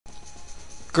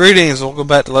Greetings, welcome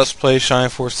back to Let's Play Shining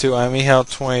Force 2. I'm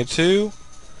eHow22,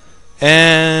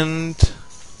 and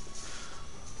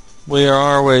we are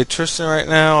on our way to Tristan right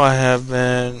now. I have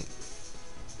been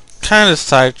kind of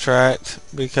sidetracked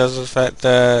because of the fact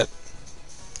that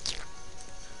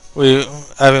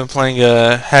I've been playing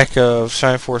a hack of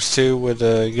Shining Force 2 with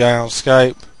a guy on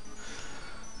Skype,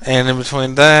 and in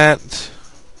between that,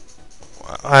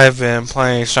 I've been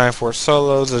playing Shining Force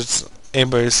solos. As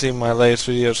anybody who's seen my latest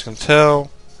videos can tell.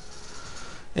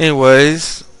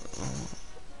 Anyways,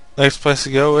 next place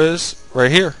to go is right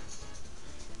here.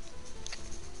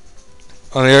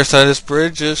 On the other side of this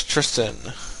bridge is Tristan.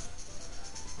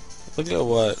 Look at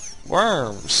what?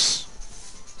 Worms.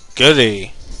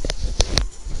 Goody.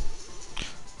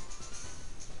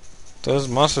 Those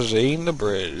monsters are eating the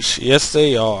bridge. Yes,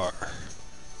 they are.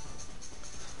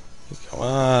 Come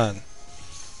on.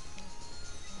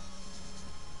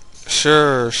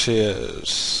 Sure she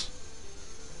is.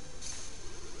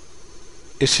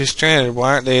 If she's stranded,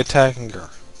 why aren't they attacking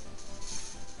her?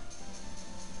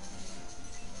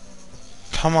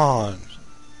 Come on.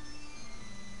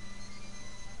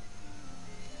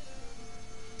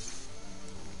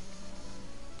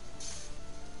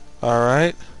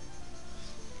 Alright.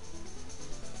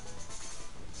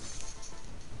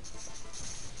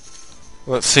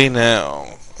 Let's see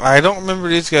now. I don't remember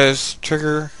these guys'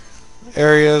 trigger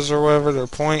areas or whatever, their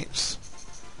points.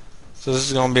 So this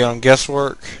is going to be on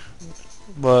guesswork.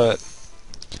 But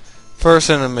first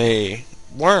enemy,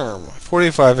 Worm,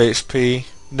 45 HP,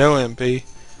 no MP,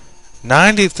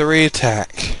 93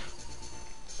 attack.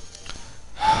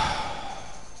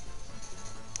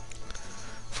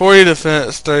 40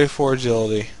 defense, 34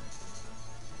 agility.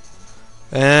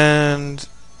 And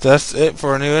that's it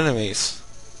for our new enemies.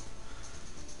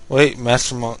 Wait,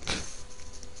 Master Monk.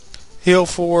 Heal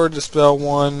 4, Dispel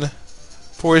 1,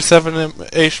 47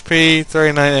 HP,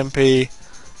 39 MP,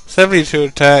 72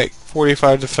 attack,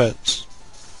 45 defense.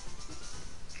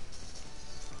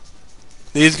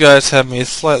 These guys have me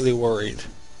slightly worried.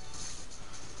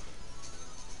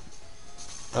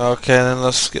 Okay, then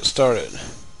let's get started.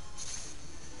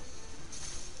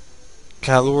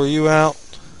 Can I lure you out?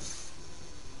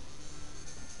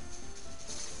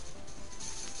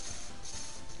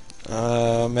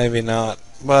 Maybe not,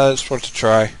 but it's worth a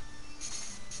try.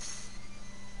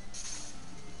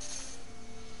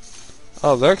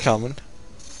 Oh, they're coming.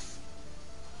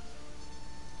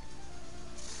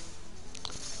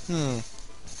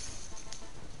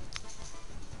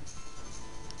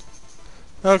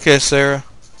 Okay, Sarah.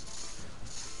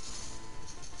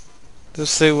 Let's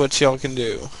see what y'all can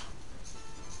do.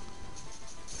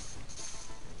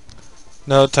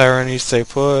 No, Tyrone, you stay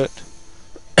put.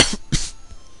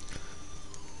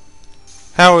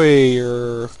 Howie,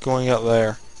 you're going up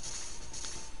there.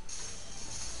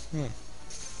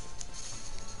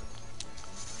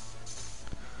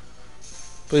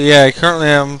 But yeah, currently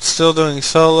I'm still doing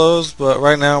solos, but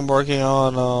right now I'm working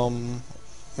on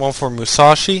one for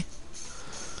Musashi.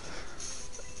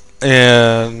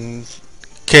 And in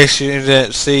case you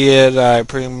didn't see it, I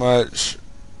pretty much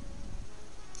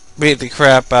beat the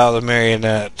crap out of the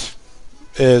marionette.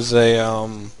 Is a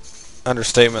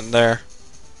understatement there.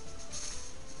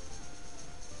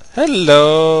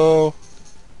 Hello.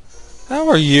 How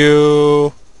are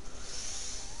you?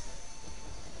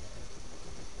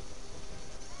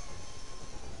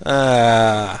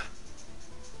 Ah.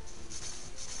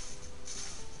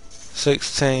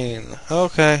 16.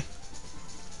 Okay.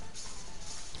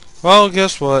 Well,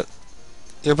 guess what?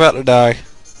 You're about to die.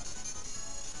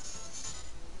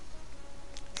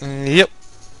 Yep.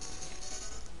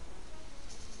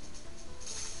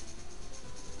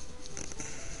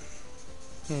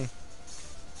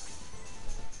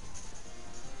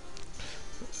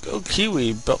 Go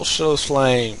Kiwi, Belt Show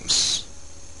Flames.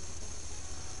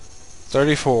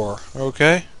 34.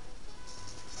 Okay.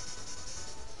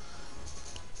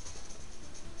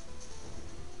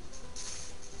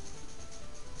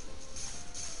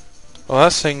 Well,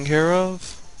 that's taken care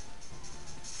of.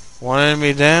 One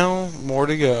enemy down, more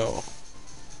to go.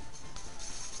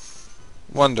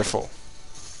 Wonderful.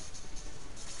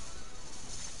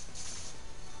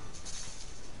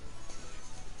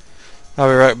 I'll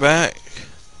be right back.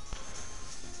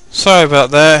 Sorry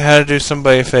about that, had to do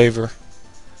somebody a favor.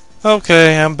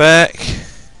 Okay, I'm back.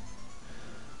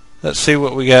 Let's see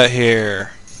what we got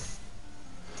here.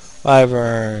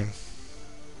 Wyvern.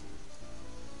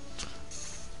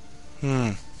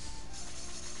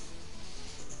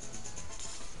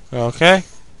 Okay.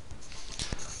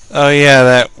 Oh yeah,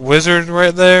 that wizard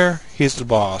right there, he's the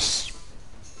boss.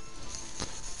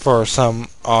 For some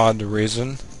odd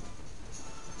reason.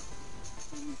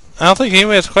 I don't think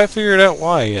anybody has quite figured out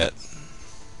why yet.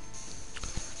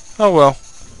 Oh well.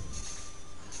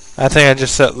 I think I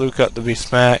just set Luke up to be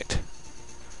smacked.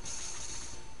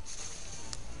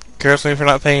 Curse me for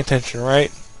not paying attention,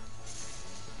 right?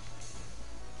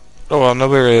 Oh well,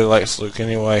 nobody really likes Luke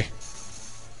anyway.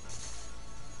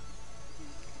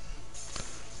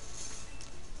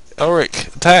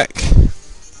 Elric, attack!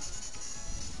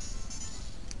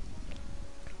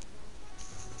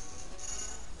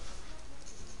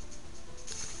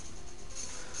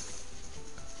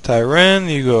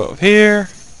 Tyren, you go up here.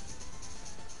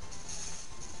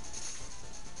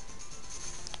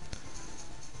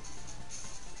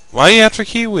 Why are you after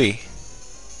Kiwi?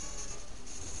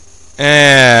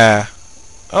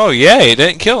 Oh yeah, you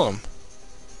didn't kill him.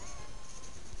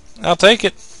 I'll take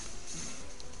it.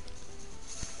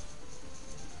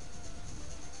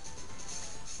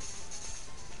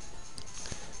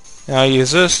 Now I'll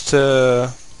use this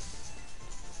to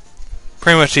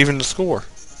pretty much even the score.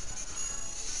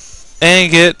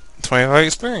 And get 25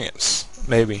 experience.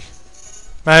 Maybe.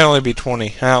 Might only be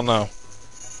 20. I don't know.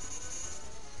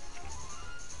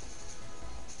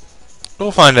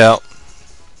 We'll find out.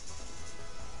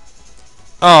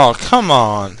 Oh, come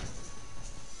on.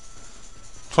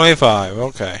 25,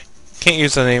 okay. Can't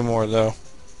use that anymore, though.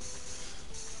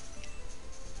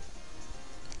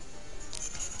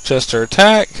 Chester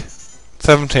attack.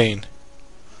 17.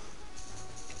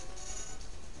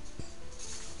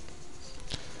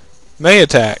 May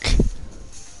attack.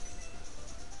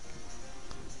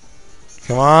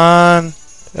 Come on.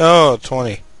 Oh,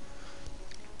 20.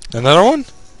 Another one?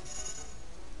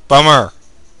 Bummer.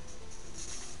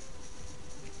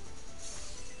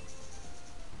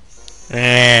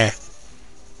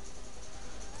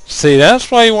 See, that's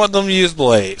why you want them to use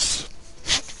blades.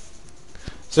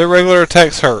 Their regular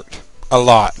attacks hurt. A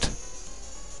lot.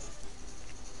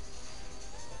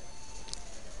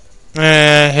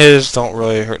 His don't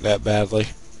really hurt that badly.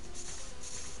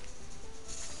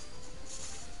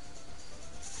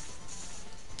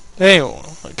 Hey,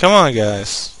 come on,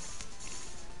 guys.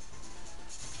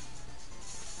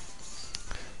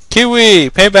 Kiwi,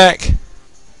 payback.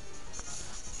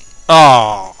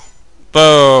 Oh,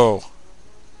 boo.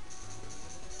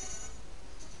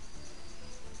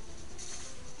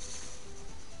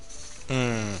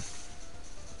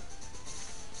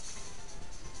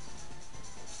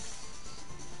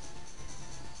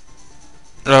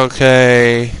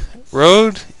 Okay,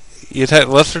 Road, you attack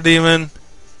Lesser Demon.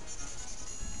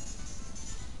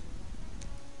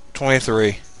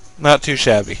 23. Not too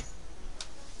shabby.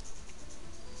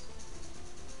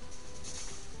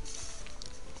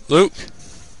 Luke,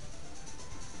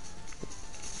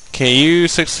 can you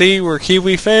succeed where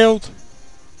Kiwi failed?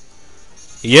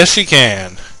 Yes, you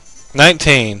can.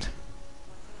 19.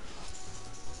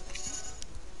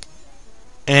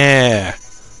 Yeah.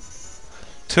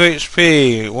 2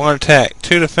 HP, 1 attack,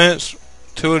 2 defense,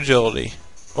 2 agility.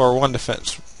 Or 1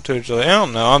 defense, 2 agility. I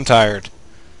don't know, I'm tired.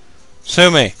 Sue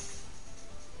me.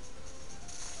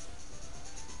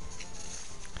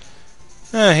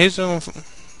 He's doing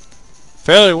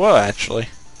fairly well, actually.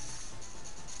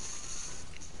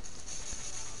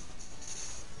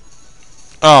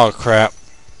 Oh, crap.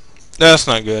 That's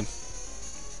not good.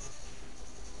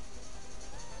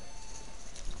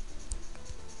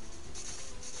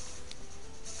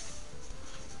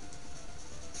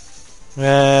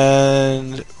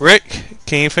 And Rick,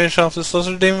 can you finish off this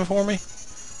lizard demon for me?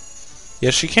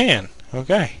 Yes, you can.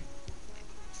 Okay.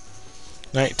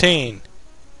 19.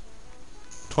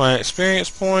 20 experience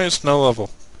points, no level.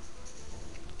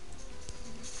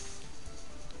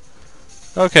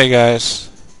 Okay, guys.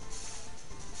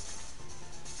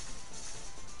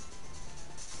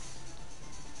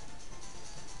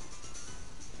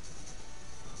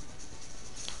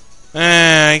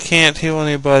 I can't heal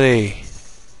anybody.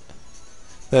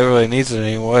 That really needs it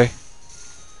anyway.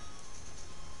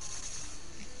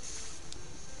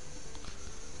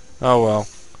 Oh well.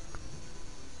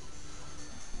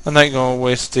 I'm not gonna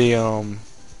waste the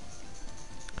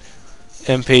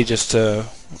MP just to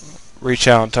reach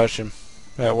out and touch him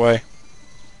that way.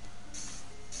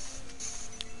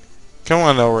 Come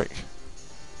on, Elric.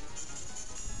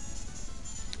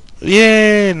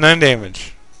 Yay! 9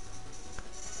 damage.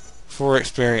 4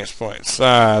 experience points.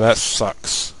 That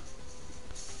sucks.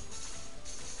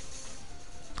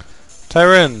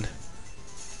 Tyren.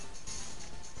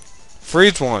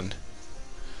 Freeze 1.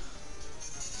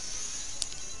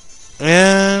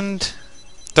 And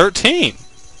 13.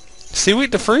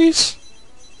 Seaweed to freeze?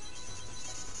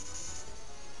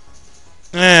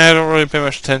 I don't really pay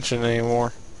much attention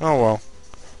anymore. Oh well.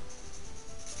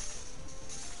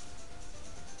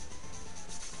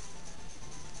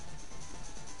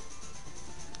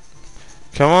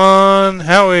 Come on,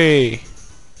 Howie!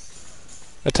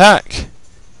 Attack!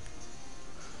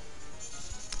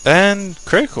 And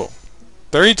critical.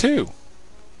 32.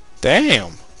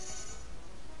 Damn!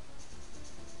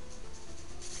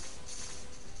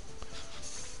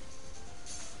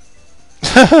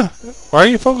 Why are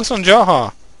you focused on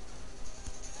Jaha?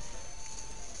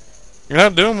 You're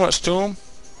not doing much to him.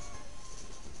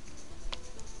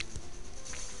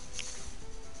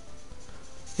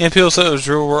 And people said it was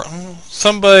real rough.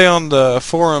 Somebody on the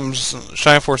forums,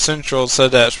 Shine Force Central,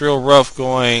 said that it's real rough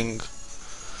going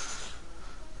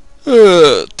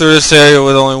through this area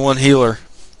with only one healer.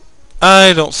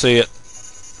 I don't see it.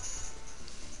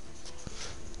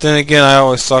 Then again, I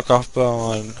always stock off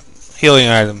on healing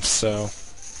items, so...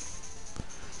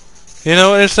 You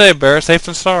know what they say, better safe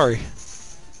than sorry.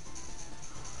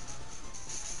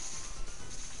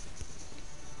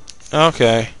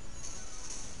 Okay.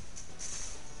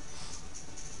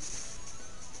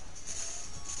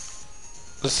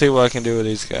 Let's see what I can do with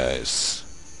these guys.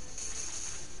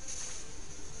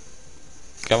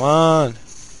 Come on.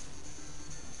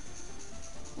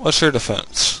 What's your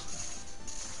defense?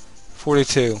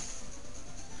 42.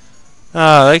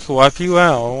 Ah, they can wipe you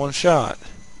out in one shot.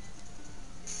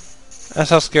 That's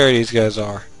how scary these guys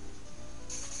are.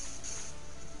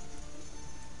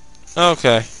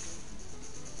 Okay.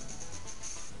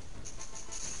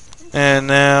 And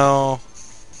now...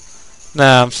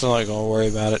 Nah, I'm still not going to worry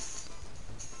about it.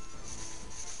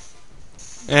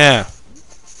 Yeah.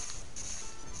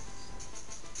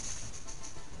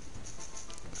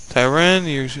 Tyren,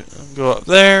 you go up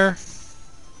there.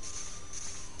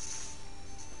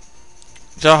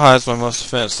 Jaha has my most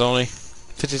defense, don't he?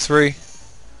 53.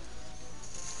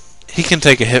 He can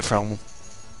take a hit from him.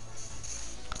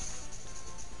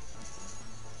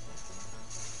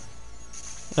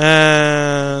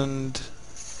 And...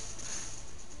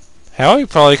 Howie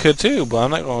probably could too, but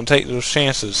I'm not going to take those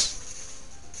chances.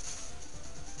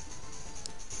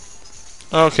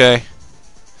 Okay.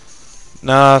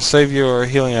 Nah, save your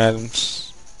healing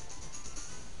items.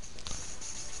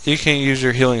 You can use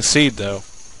your healing seed though.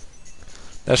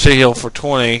 That should heal for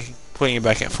 20, putting you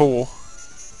back at full.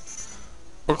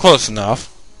 We're close enough.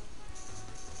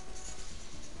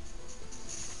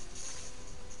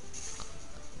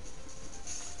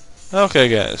 Okay,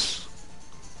 guys.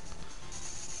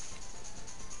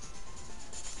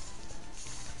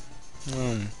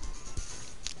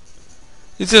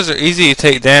 These guys are easy to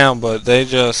take down, but they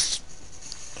just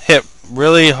hit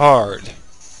really hard.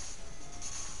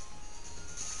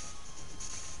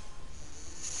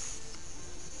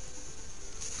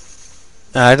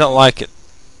 I don't like it.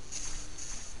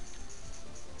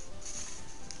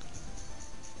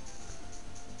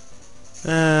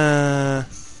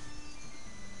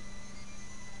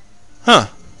 Huh.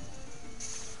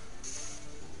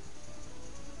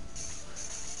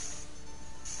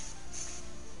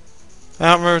 I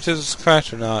don't remember if this was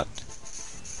cracked or not.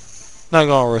 Not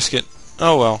gonna risk it.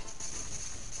 Oh well.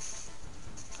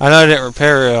 I know I didn't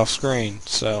repair it off screen,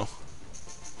 so.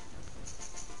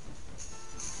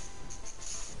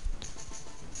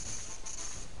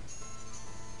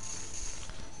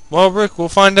 Well, Rick, we'll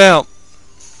find out.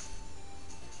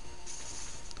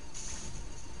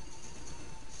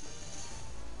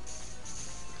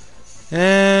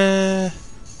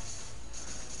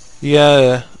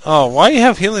 Yeah. Oh, why do you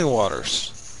have healing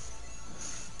waters?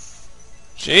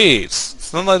 Jeez.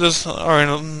 It's not like those are in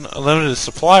a limited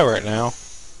supply right now.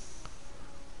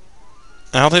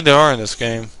 I don't think they are in this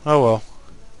game. Oh well.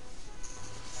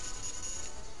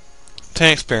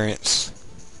 10 experience.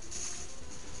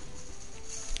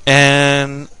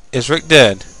 And is Rick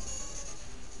dead?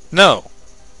 No.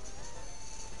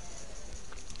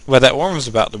 But that worm's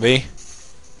about to be.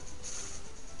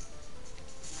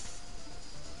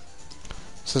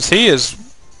 Since he is,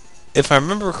 if I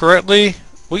remember correctly,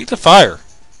 weak to fire.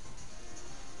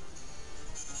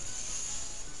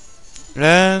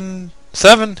 And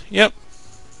 7, yep.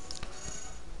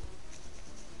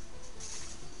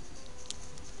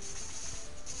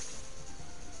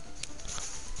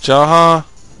 Jaha.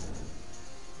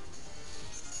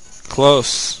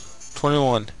 Close.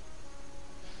 21.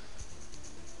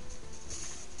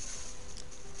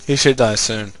 He should die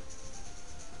soon.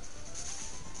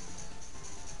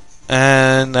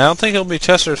 And I don't think it'll be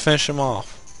Chester to finish him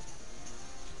off.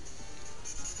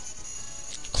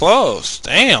 Close.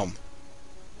 Damn.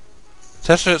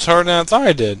 Chester hits harder than I thought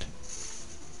I did.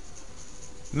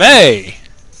 May.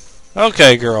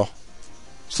 Okay, girl.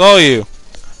 Saw you.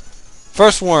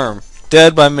 First worm.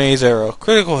 Dead by May's arrow.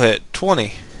 Critical hit.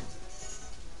 20.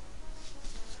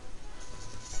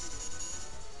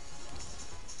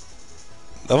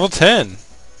 Level 10.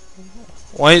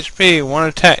 1 HP, 1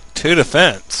 attack, 2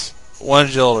 defense, 1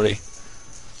 agility.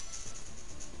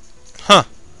 Huh.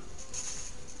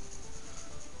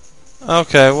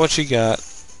 Okay, what you got?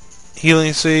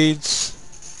 Healing seeds.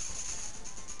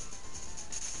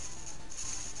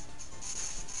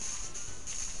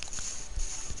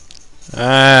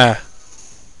 Ah.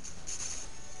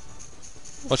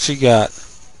 What you got?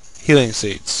 Healing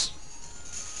seeds.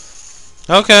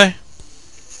 Okay.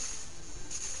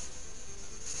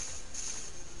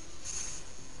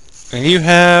 And you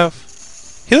have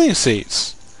healing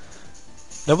seeds.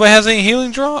 Nobody has any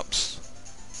healing drops?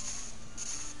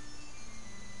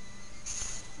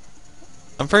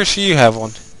 I'm pretty sure you have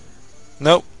one.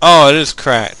 Nope. Oh, it is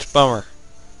cracked. Bummer.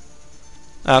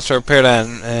 I'll have to repair that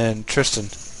in Tristan.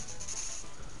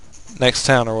 Next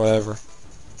town or whatever.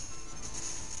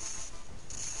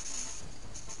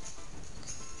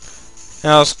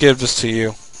 Now let's give this to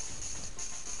you.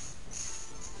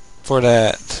 For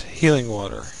that healing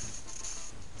water.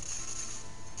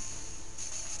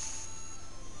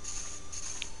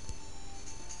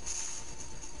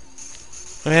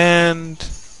 And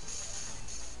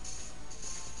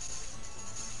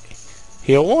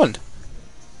heal 1.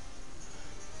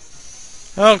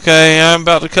 Okay, I'm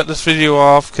about to cut this video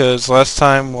off because last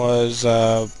time was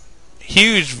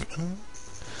huge.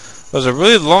 Was a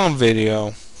really long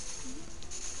video.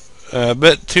 A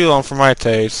bit too long for my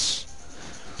taste.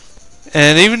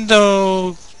 And even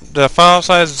though the file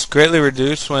size is greatly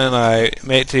reduced when I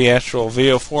made it to the actual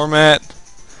video format,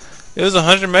 it was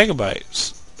 100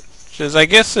 megabytes. Which is, I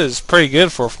guess, is pretty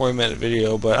good for a 40-minute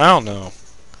video, but I don't know.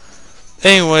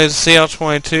 Anyways,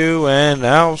 CL22, and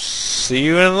I'll see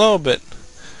you in a little bit.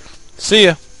 See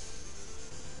ya.